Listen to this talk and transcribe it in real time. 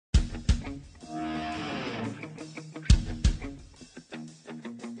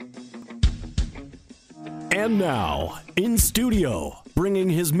And now, in studio, bringing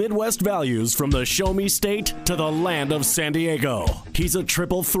his Midwest values from the Show Me State to the land of San Diego. He's a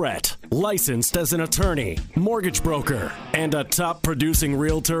triple threat, licensed as an attorney, mortgage broker, and a top producing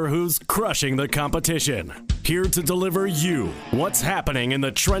realtor who's crushing the competition. Here to deliver you what's happening in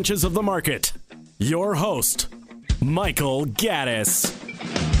the trenches of the market. Your host, Michael Gaddis.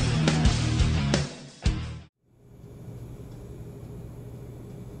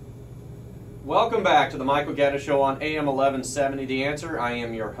 Welcome back to the Michael Gaddis Show on AM 1170 The Answer. I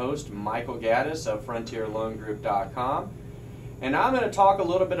am your host, Michael Gaddis of FrontierLoanGroup.com. And I'm going to talk a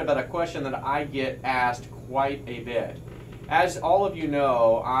little bit about a question that I get asked quite a bit. As all of you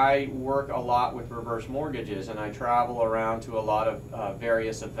know, I work a lot with reverse mortgages, and I travel around to a lot of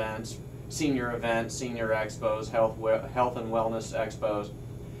various events, senior expos, health and wellness expos.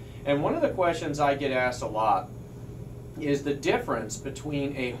 And one of the questions I get asked a lot is the difference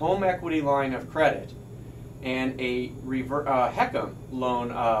between a home equity line of credit and a HECM loan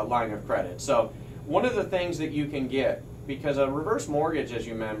line of credit. So one of the things that you can get, because a reverse mortgage, as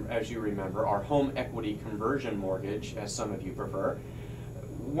you remember, our home equity conversion mortgage, as some of you prefer,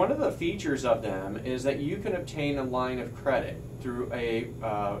 one of the features of them is that you can obtain a line of credit through a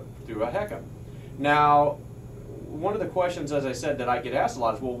HECM. Now, one of the questions, as I said, that I get asked a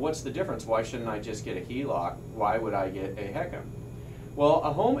lot is, well, what's the difference? Why shouldn't I just get a HELOC? Why would I get a HECM? Well,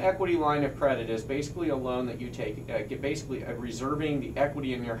 a home equity line of credit is basically a loan that you take, basically reserving the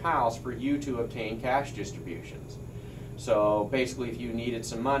equity in your house for you to obtain cash distributions. So basically, if you needed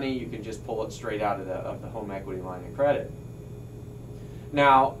some money, you can just pull it straight out of the home equity line of credit.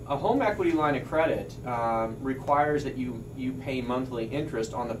 Now, a home equity line of credit requires that you pay monthly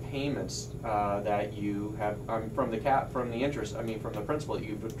interest on the payments that you have from the principal that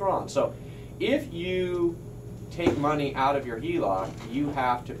you've withdrawn. So, if you take money out of your HELOC, you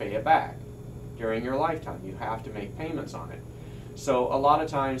have to pay it back during your lifetime. You have to make payments on it. So, a lot of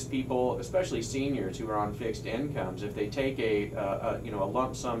times, people, especially seniors who are on fixed incomes, if they take a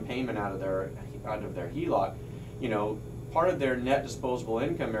lump sum payment out of their HELOC, part of their net disposable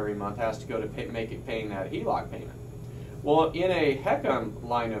income every month has to go to paying that HELOC payment. Well, in a HECM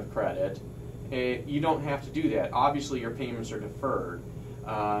line of credit, you don't have to do that. Obviously, your payments are deferred.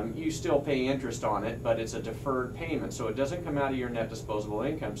 You still pay interest on it, but it's a deferred payment, so it doesn't come out of your net disposable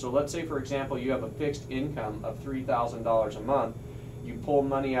income. So let's say, for example, you have a fixed income of $3,000 a month. You pull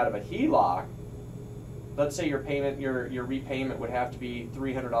money out of a HELOC. Let's say your repayment would have to be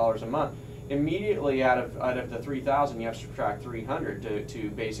 $300 a month. Immediately out of the $3,000, you have to subtract $300 to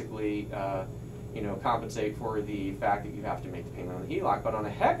basically compensate for the fact that you have to make the payment on the HELOC. But on a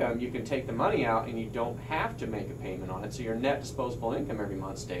HECM, you can take the money out and you don't have to make a payment on it, so your net disposable income every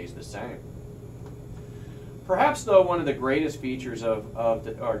month stays the same. Perhaps, though, one of the greatest features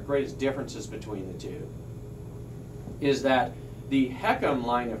or greatest differences between the two is that the HECM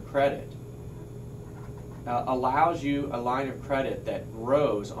line of credit allows you a line of credit that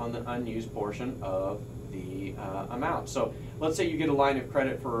grows on the unused portion of the amount. So let's say you get a line of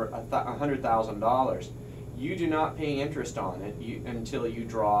credit for $100,000. You do not pay interest on it until you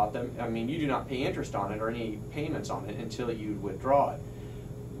draw them. You do not pay interest on it or any payments on it until you withdraw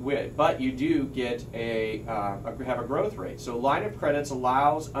it. But you do get have a growth rate. So line of credits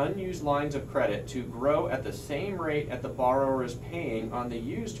allows unused lines of credit to grow at the same rate that the borrower is paying on the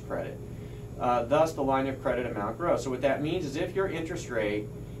used credit. Thus, the line of credit amount grows. So what that means is if your interest rate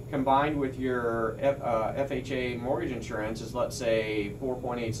combined with your FHA mortgage insurance is, let's say,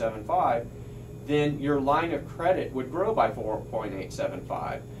 4.875, then your line of credit would grow by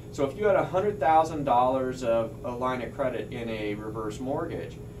 4.875. So if you had $100,000 of a line of credit in a reverse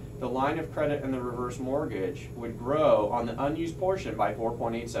mortgage, the line of credit in the reverse mortgage would grow on the unused portion by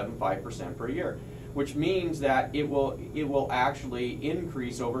 4.875% per year, which means that it will actually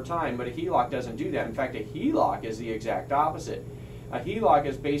increase over time. But a HELOC doesn't do that. In fact, a HELOC is the exact opposite. A HELOC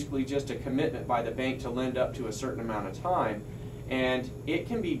is basically just a commitment by the bank to lend up to a certain amount of time, and it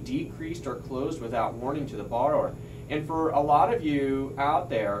can be decreased or closed without warning to the borrower. And for a lot of you out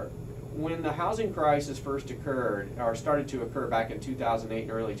there, when the housing crisis first occurred, or started to occur back in 2008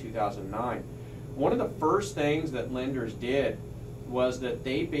 and early 2009, one of the first things that lenders did was that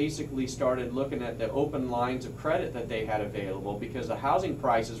they basically started looking at the open lines of credit that they had available, because the housing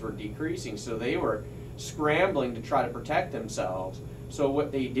prices were decreasing, so they were scrambling to try to protect themselves. So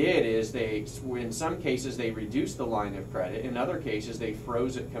what they did is in some cases they reduced the line of credit, in other cases they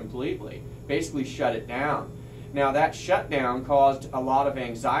froze it completely, basically shut it down. Now that shutdown caused a lot of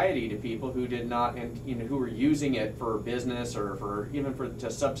anxiety to people who did not, and who were using it for business or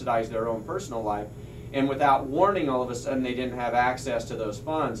to subsidize their own personal life, and without warning, all of a sudden they didn't have access to those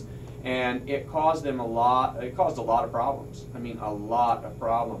funds. And it caused them a lot. It caused a lot of problems. I mean, a lot of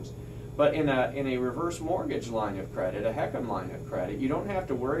problems. But in a reverse mortgage line of credit, a HECM line of credit, you don't have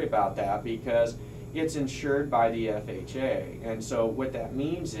to worry about that because it's insured by the FHA. And so what that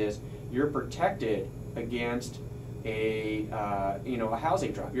means is you're protected against a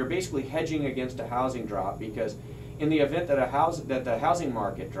housing drop. You're basically hedging against a housing drop, because in the event that the housing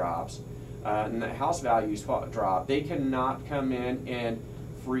market drops and the house values drop, they cannot come in and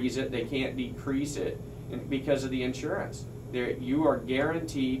freeze it. They can't decrease it because of the insurance. You are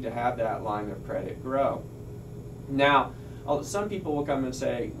guaranteed to have that line of credit grow. Now, some people will come and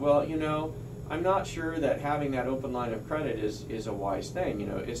say, well, I'm not sure that having that open line of credit is a wise thing.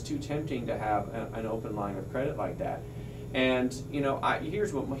 It's too tempting to have an open line of credit like that. And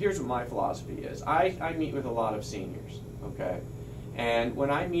here's what my philosophy is. I meet with a lot of seniors, okay? And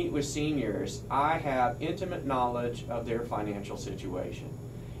when I meet with seniors, I have intimate knowledge of their financial situation.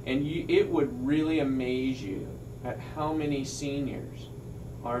 And it would really amaze you at how many seniors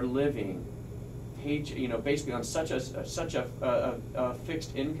are living basically on such a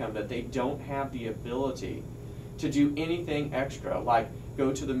fixed income that they don't have the ability to do anything extra, like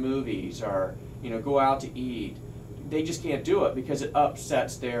go to the movies or go out to eat. They just can't do it because it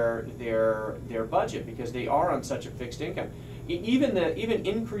upsets their budget, because they are on such a fixed income. Even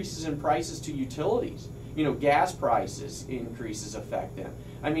increases in prices to utilities, gas prices increases affect them.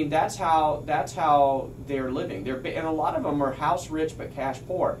 I mean, that's how they're living. And a lot of them are house rich but cash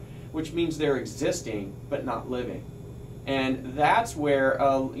poor, which means they're existing but not living. And that's where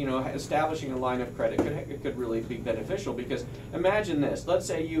establishing a line of credit could really be beneficial, because imagine this. Let's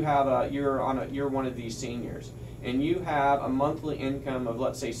say you're one of these seniors, and you have a monthly income of,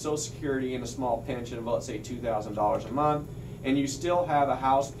 let's say, Social Security and a small pension of, let's say, $2,000 a month, and you still have a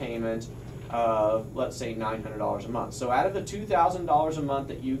house payment of, let's say, $900 a month. So out of the $2,000 a month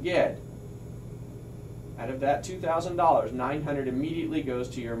that you get, out of that $2,000, $900 immediately goes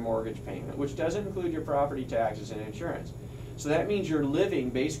to your mortgage payment, which doesn't include your property taxes and insurance. So that means you're living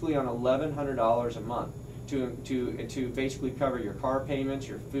basically on $1,100 a month to basically cover your car payments,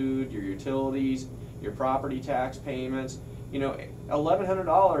 your food, your utilities, your property tax payments.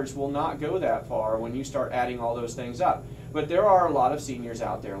 $1,100 will not go that far when you start adding all those things up. But there are a lot of seniors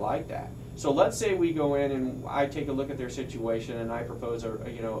out there like that. So let's say we go in and I take a look at their situation and I propose a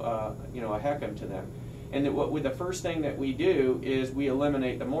HECM to them. And the first thing that we do is we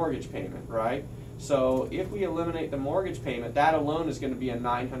eliminate the mortgage payment, right? So if we eliminate the mortgage payment, that alone is going to be a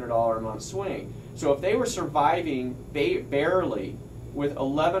 $900 a month swing. So if they were surviving barely with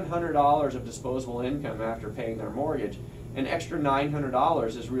 $1,100 of disposable income after paying their mortgage, an extra $900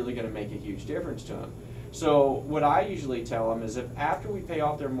 is really going to make a huge difference to them. So what I usually tell them is, if after we pay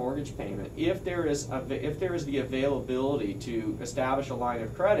off their mortgage payment, if there is the availability to establish a line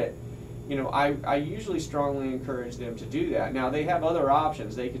of credit, I usually strongly encourage them to do that. Now, they have other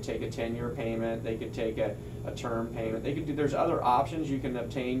options. They could take a 10-year payment. They could take a term payment. There's other options. You can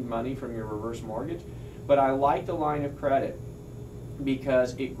obtain money from your reverse mortgage. But I like the line of credit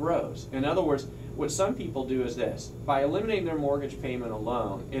because it grows. In other words, what some people do is this. By eliminating their mortgage payment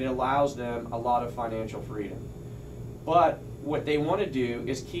alone, it allows them a lot of financial freedom. But what they want to do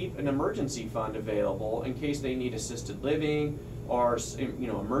is keep an emergency fund available in case they need assisted living, or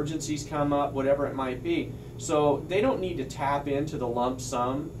emergencies come up, whatever it might be. So they don't need to tap into the lump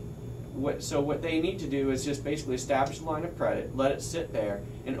sum. So what they need to do is just basically establish a line of credit, let it sit there,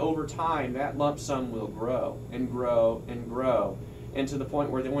 and over time that lump sum will grow and grow and grow, and to the point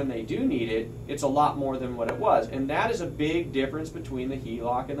where when they do need it, it's a lot more than what it was. And that is a big difference between the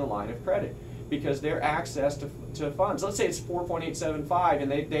HELOC and the line of credit, because their access to funds, let's say it's 4.875 and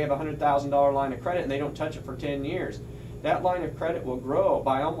they have a $100,000 line of credit and they don't touch it for 10 years. That line of credit will grow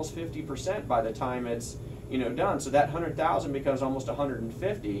by almost 50% by the time it's done. So that 100,000 becomes almost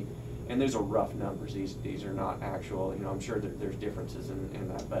 150, and those are rough numbers. These are not actual. I'm sure that there's differences in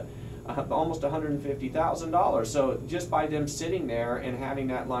that, but almost $150,000. So just by them sitting there and having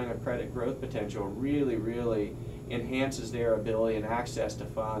that line of credit growth potential really, really enhances their ability and access to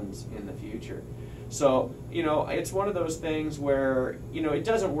funds in the future. So, it's one of those things where, it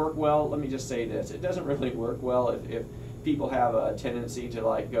doesn't work well. Let me just say this. It doesn't really work well if people have a tendency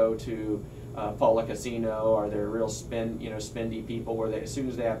to go to Paula Casino, or they're real spendy people where as soon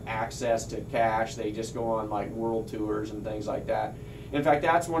as they have access to cash, they just go on world tours and things like that. In fact,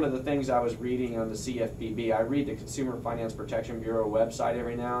 that's one of the things I was reading on the CFPB. I read the Consumer Finance Protection Bureau website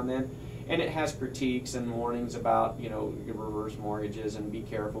every now and then, and it has critiques and warnings about your reverse mortgages and be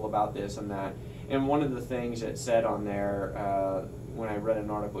careful about this and that. And one of the things it said on there when I read an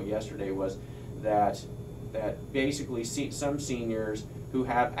article yesterday was that that basically some seniors who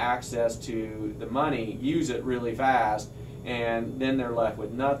have access to the money use it really fast, and then they're left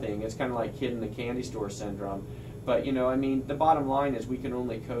with nothing. It's kind of like kid in the candy store syndrome. But I mean, the bottom line is we can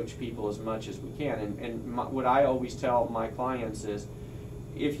only coach people as much as we can. And what I always tell my clients is,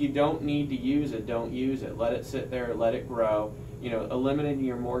 if you don't need to use it, don't use it. Let it sit there, let it grow. Eliminating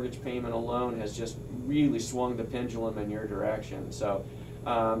your mortgage payment alone has just really swung the pendulum in your direction. So,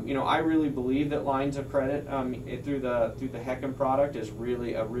 I really believe that lines of credit through the HECM product is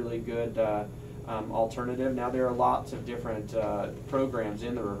really a really good alternative. Now, there are lots of different programs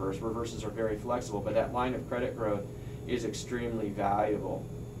in the reverse. Reverses are very flexible, but that line of credit growth is extremely valuable.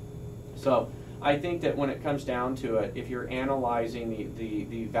 So I think that when it comes down to it, if you're analyzing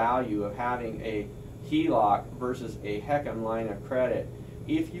the value of having a HELOC versus a HECM line of credit,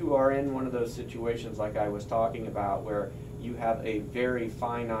 if you are in one of those situations like I was talking about, where you have a very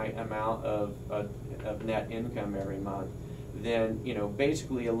finite amount of net income every month, then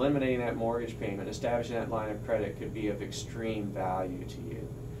basically eliminating that mortgage payment, establishing that line of credit could be of extreme value to you.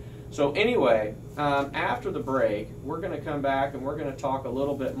 So anyway, after the break, we're going to come back and we're going to talk a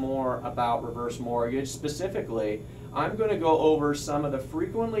little bit more about reverse mortgage. Specifically, I'm going to go over some of the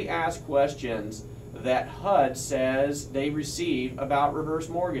frequently asked questions that HUD says they receive about reverse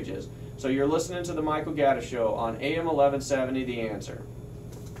mortgages. So you're listening to the Michael Gaddis Show on AM 1170, The Answer.